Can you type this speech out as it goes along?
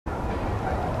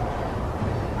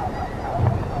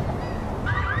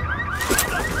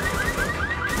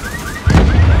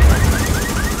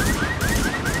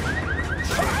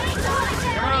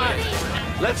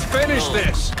finish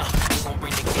this! Gonna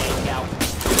bring the gang out.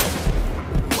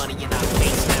 Money in our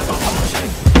face now.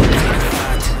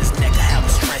 To this nigga, how I'm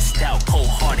stressed out. Cold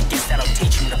hearted, guess that'll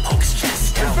teach him to poke his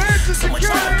chest out. So much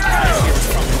time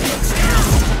from the next down.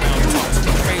 Talk to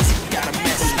me crazy, we got a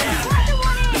mess now.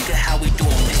 Look at how we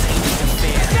doing, this ain't even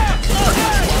fair.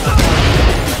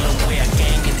 We're a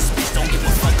gang in this bitch, don't give a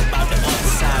fuck about the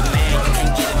other side, man. You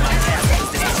can't get in my tab,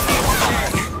 this is fair.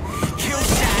 Kill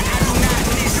shot, I do not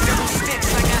miss. Double sticks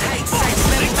like a height sight,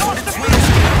 level to the twins.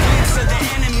 Glimpse of the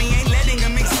enemy, ain't letting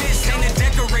them exist. Ain't a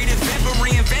decorative, ever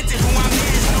reinvented who I'm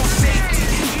is. No safety.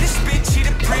 Eat a spit, cheat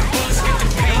a print, bullets get the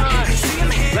paint. See him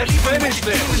hit, Let's finish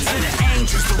this. to the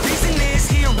angels. The reason is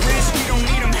he a risk, we don't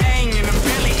need him hanging. I'm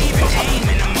barely even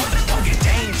aiming, a motherfucking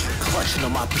danger. Clutching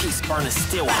on my piece, burning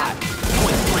still hot.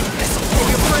 Point blank, that's a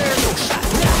kill shot.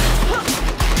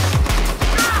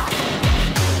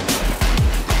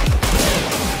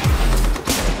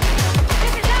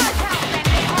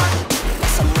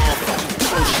 That's a motherfucking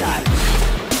kill shot.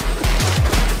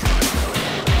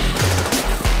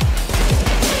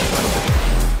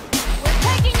 We're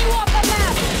taking you off the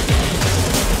map!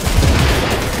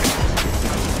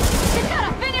 You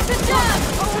gotta finish the job!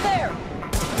 Over there!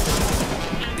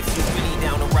 If you're really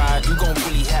down to ride, you gon'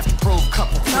 really have to prove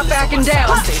couple. Not backing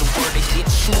down. Say the word, they get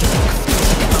shoot.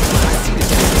 I see the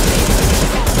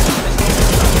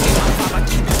I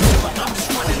keep it real, but I'm just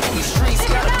running in these streets.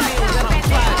 Got a feel that I'm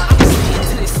flying. I'm sticking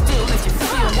to this still if you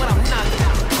feel when I'm knocking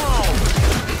out.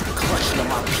 Clutching on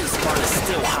my piece, burning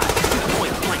still hot.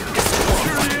 Point blank, that's a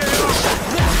motherfucking kill shot.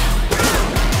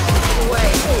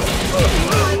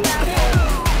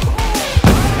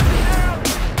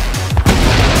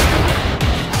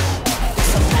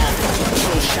 That's a motherfucking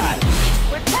kill shot.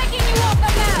 We're taking you off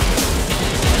the map!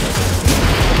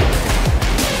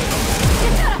 You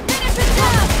gotta finish the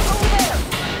job! Over there!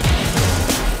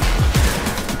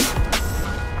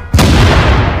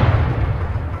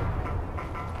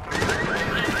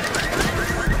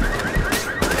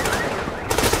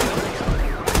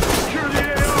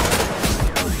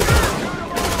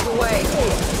 Away.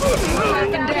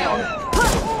 Backing down.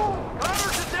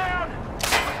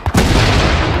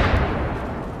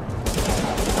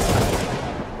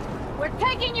 We're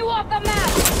taking you off the map!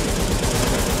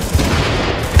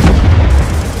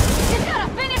 You gotta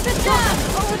finish the job!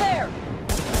 Over there!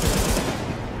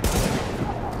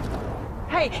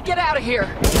 Hey, get out of here!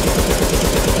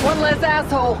 One less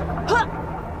asshole! Huh.